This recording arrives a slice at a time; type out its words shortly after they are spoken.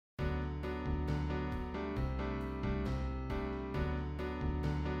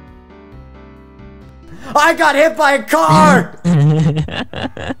I got hit by a car!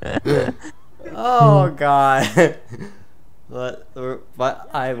 Oh god. But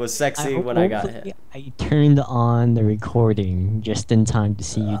I was sexy when I got hit. I turned on the recording just in time to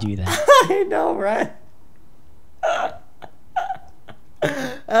see you do that. I know, right?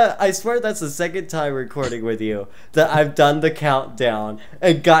 I swear that's the second time recording with you that I've done the countdown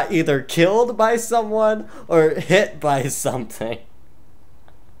and got either killed by someone or hit by something.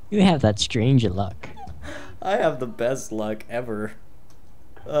 You have that strange luck. I have the best luck ever.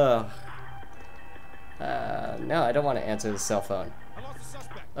 Ugh. No, I don't want to answer the cell phone.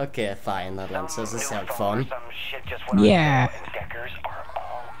 Okay, fine, that answers the cell phone. Yeah.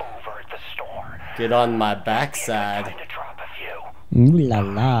 Get on my backside. Ooh la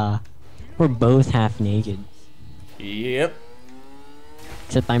la. We're both half naked. Yep.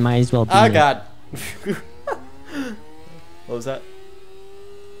 Except I might as well be. Oh god. What was that?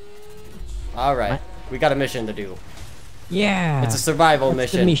 Alright, we got a mission to do. Yeah. It's a survival What's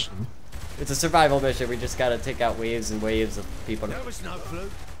mission. the mission. It's a survival mission. We just gotta take out waves and waves of people.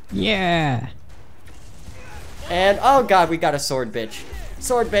 Yeah. And oh god, we got a sword bitch.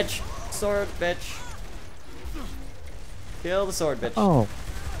 Sword bitch. Sword bitch. Kill the sword bitch. Oh.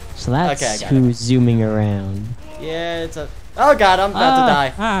 So that's Okay, I got who's zooming around. Yeah, it's a. Oh god, I'm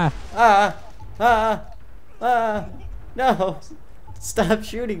about to die. No. Stop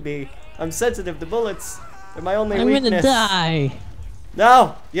shooting me. I'm sensitive to bullets. They're my only weakness. I'm gonna die.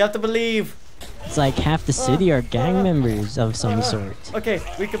 No, you have to believe. It's like half the city are gang members of some sort. Okay,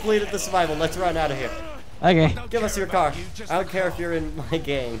 we completed the survival. Let's run out of here. Okay. Give us your car. I don't care if you're in my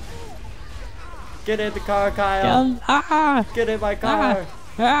gang. Get in the car, Kyle. Get in my car.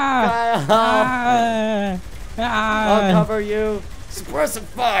 Kyle. I'll cover you. Suppressive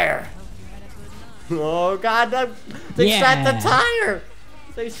fire. Oh god, they shot the tire.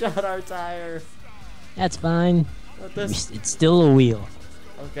 They shot our tire. That's fine. This? It's still a wheel.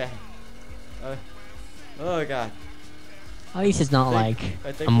 Okay. Oh god. At least it's not like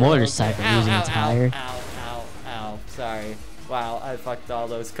a motorcycle okay. losing a tire. Ow. Sorry. Wow, I fucked all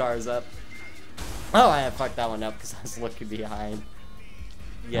those cars up. Oh, I fucked that one up because I was looking behind.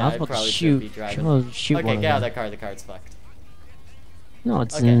 Yeah, I probably should be driving. Shoot okay, get out of that car. The car's fucked. No,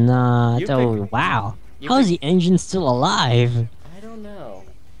 it's not. Oh, wow. How is the engine still alive? I don't know.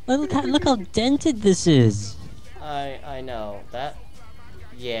 Look how dented this is. I know. That...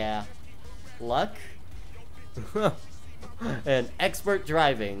 Yeah. Luck? And expert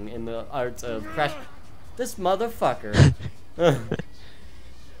driving in the arts of crash... This motherfucker.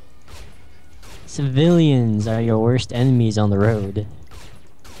 Civilians are your worst enemies on the road.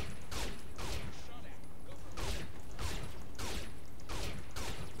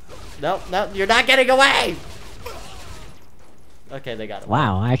 Nope, you're not getting away! Okay, they got him.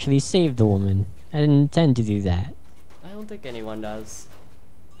 Wow, I actually saved the woman. I didn't intend to do that. I don't think anyone does.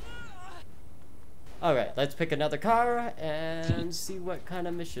 Alright, let's pick another car and see what kind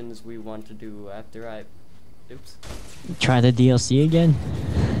of missions we want to do after I... Oops. Try the DLC again?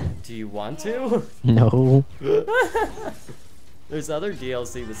 Do you want to? No. There's other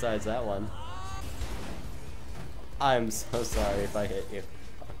DLC besides that one. I'm so sorry if I hit you.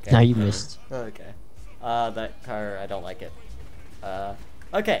 Okay. Now you missed. Okay. That car, I don't like it.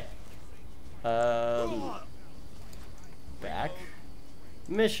 Okay. Back.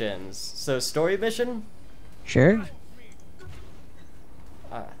 Missions. So, story mission? Sure.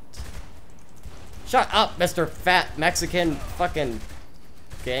 Alright. Shut up, Mr. Fat Mexican fucking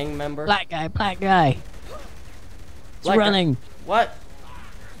gang member. Black guy. He's running. What?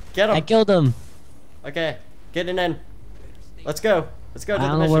 Get him. I killed him. Okay, getting in. Let's go. Let's go to the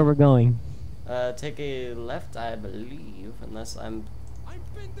mission. I don't know where we're going. Take a left, I believe, unless I'm...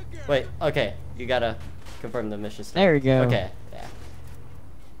 Wait, okay. You gotta confirm the mission. There we go. Okay, yeah.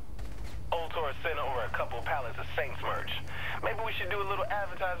 Old Taurus sent over a couple pallets of Saints merch. Maybe we should do a little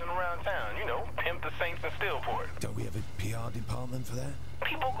advertising around town. You know, pimp the Saints in Steelport. Don't we have a PR department for that?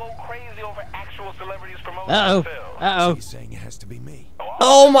 People go crazy over actual celebrities promoting Uh-oh. themselves. Uh-oh. So you're saying it has to be me?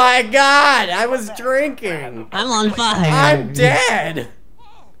 Oh my god! I was drinking! I'm on fire. I'm dead!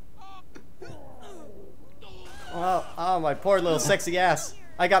 Oh, my poor little sexy ass.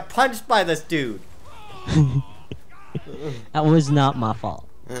 I got punched by this dude. That was not my fault.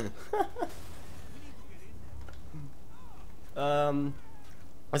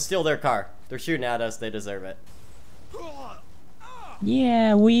 Let's steal their car. They're shooting at us, they deserve it.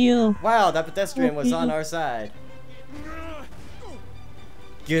 Yeah, wheel. Wow, that pedestrian was on our side.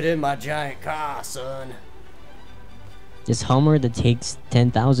 Get in my giant car, son. This Hummer that takes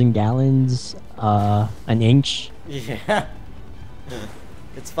 10,000 gallons, an inch. Yeah.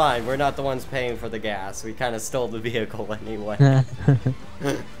 It's fine. We're not the ones paying for the gas. We kind of stole the vehicle anyway.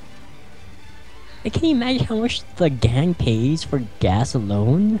 Can you imagine how much the gang pays for gas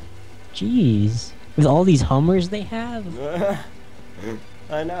alone? Jeez. With all these Hummers they have?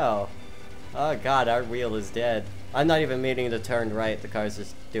 I know. Oh god, our wheel is dead. I'm not even meaning to turn right. The car's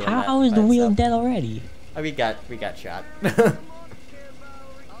just doing that. How is the wheel dead already? Oh, we got shot.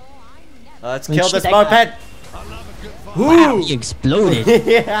 Let's kill this moped! Wow, he exploded.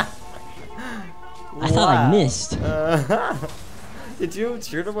 Yeah. I thought I missed. Did you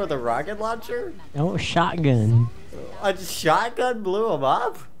shoot him with a rocket launcher? No, shotgun. A shotgun blew him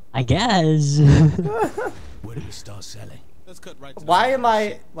up? I guess. Where do we start selling? Let's cut right to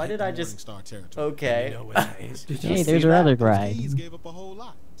Why did I just... Star territory. Okay. You know where that is? Hey, there's our other ride. Keys gave up a whole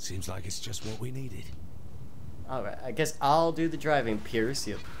lot. Seems like it's just what we needed. Alright, I guess I'll do the driving, Pierce,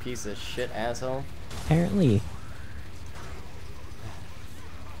 you piece of shit asshole. Apparently.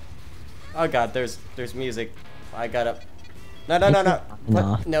 Oh god, there's music. I gotta... No.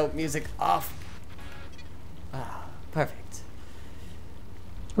 What? No, music off. Ah, perfect.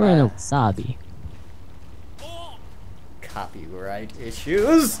 We're in a wasabi. Copyright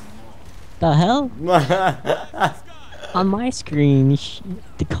issues? The hell? On my screen,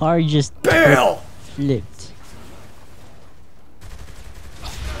 the car just Bill! flipped.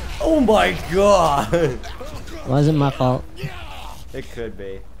 Oh my god! Wasn't my fault. It could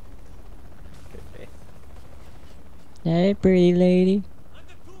be. Hey, pretty lady.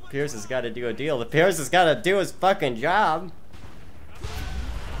 Pierce has got to do a deal. Pierce has got to do his fucking job.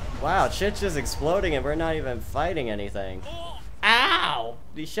 Wow, shit's just exploding and we're not even fighting anything. Ow!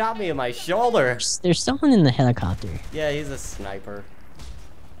 He shot me in my shoulder. There's someone in the helicopter. Yeah, he's a sniper.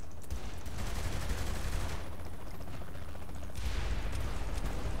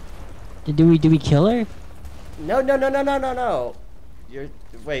 Do we kill her? No.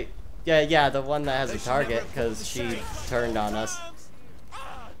 Wait. Yeah, the one that has a target, because she turned on us.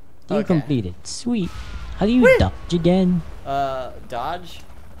 You completed. Sweet. How do you dodge again? Dodge?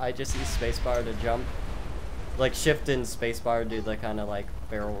 I just use spacebar to jump. Like, shift and spacebar do the kind of, like,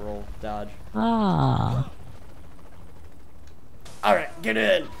 barrel roll dodge. Ah. Alright, get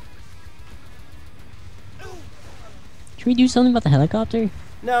in! Should we do something about the helicopter?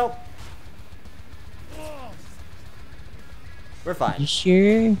 No. We're fine. You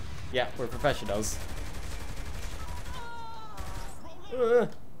sure? Yeah, we're professionals.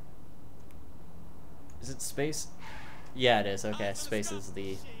 Is it space? Yeah, it is. Okay, space is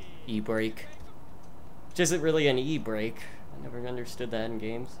the E-brake. Which isn't really an E-brake. I never understood that in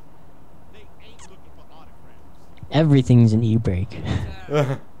games. Everything's an e-brake.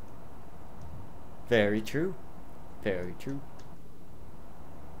 Very true. Very true.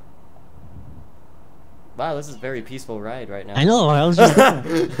 Wow, this is a very peaceful ride right now. I know, I was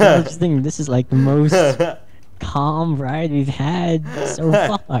just thinking this is like the most calm ride we've had so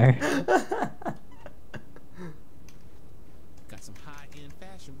far. Got some high-end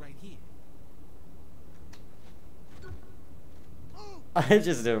fashion right here. I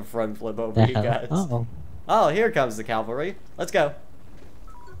just did a front flip over you guys. Oh, here comes the cavalry. Let's go.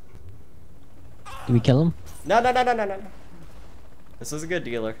 Do we kill him? No. This is a good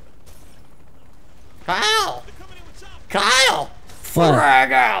dealer. Kyle! Kyle!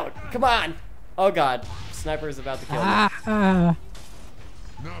 Frag out! Come on! Oh god. Sniper is about to kill me.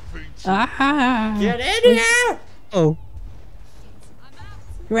 Get in here! Oh.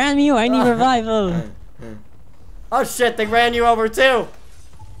 Ran me, I need revival. Oh shit, they ran you over too!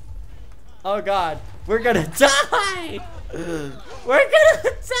 Oh god. We're gonna die! We're gonna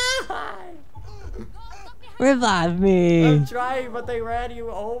die! Revive me. I'm trying, but they ran you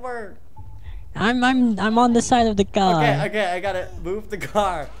over. I'm on the side of the car. Okay, I gotta move the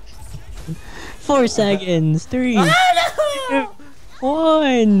car. 4 seconds. 3. Ah, no!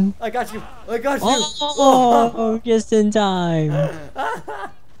 1. I got you. Oh, just in time.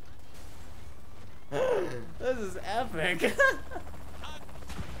 This is epic.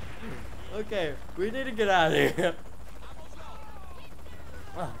 Okay, we need to get out of here.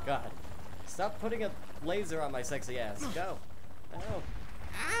 Oh god. Stop putting a laser on my sexy ass. Go. Oh.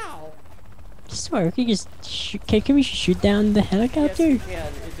 Ow. I swear, can you just can we shoot down the helicopter? Yes, we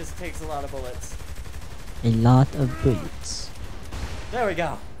can. It just takes a lot of bullets. A lot of bullets. There we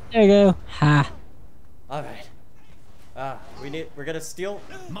go. There we go. Ha. Alright. We're gonna steal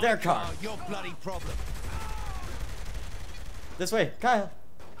their car. Your bloody problem. This way, Kyle.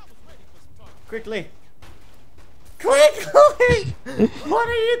 Quickly. Quickly! What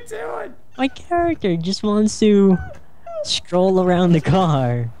are you doing? My character just wants to stroll around the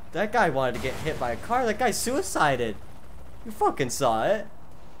car. That guy wanted to get hit by a car. That guy suicided. You fucking saw it.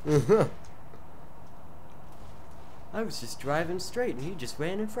 I was just driving straight and he just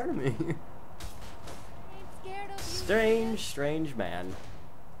ran in front of me. Ain't scared of you. Strange, strange man.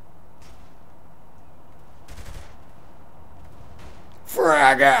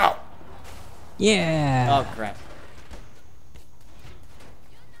 Frag out! Yeah. Oh crap.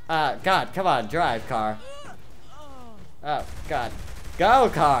 God, come on, drive, car. Oh, God. Go,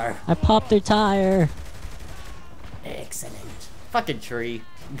 car! I popped their tire. Excellent. Fucking tree.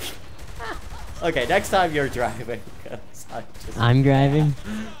 Okay, next time you're driving. 'Cause I'm driving.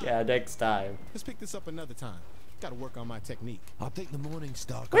 Yeah, next time. Let's pick this up another time. Gotta work on my technique. I think the Morning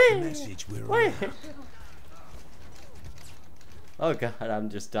Star got Whee! the message we're Wait. on. Oh god, I'm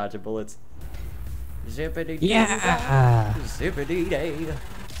just dodging bullets. Zippity Yeah. zippity day.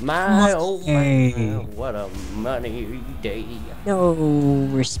 My oh my, Money. what a money day. No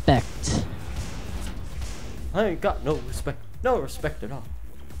respect. I ain't got no respect at all.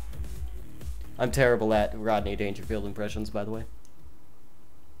 I'm terrible at Rodney Dangerfield impressions, by the way.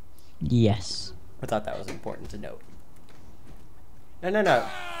 Yes. I thought that was important to note. No.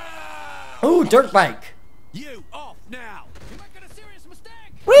 Ooh, dirt bike. You off now!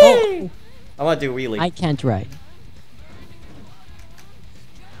 Whee! I want to do wheelie. I can't ride.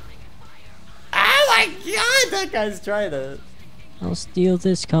 Oh my god, that guy's trying to. I'll steal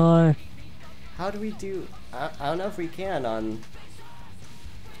this car. How do we do? I don't know if we can on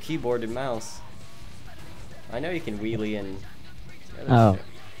keyboard and mouse. I know you can wheelie and. Oh.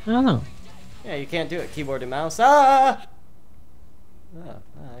 I don't know. Yeah, you can't do it keyboard and mouse. Ah!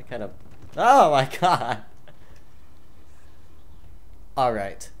 I kind of. Oh my god.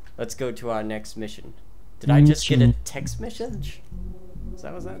 Alright, let's go to our next mission. Did I just get a text message? Is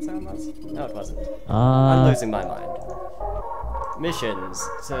that what that sound was? No, it wasn't. I'm losing my mind. Missions.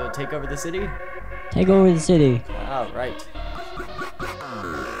 So, take over the city? Take over the city. Alright.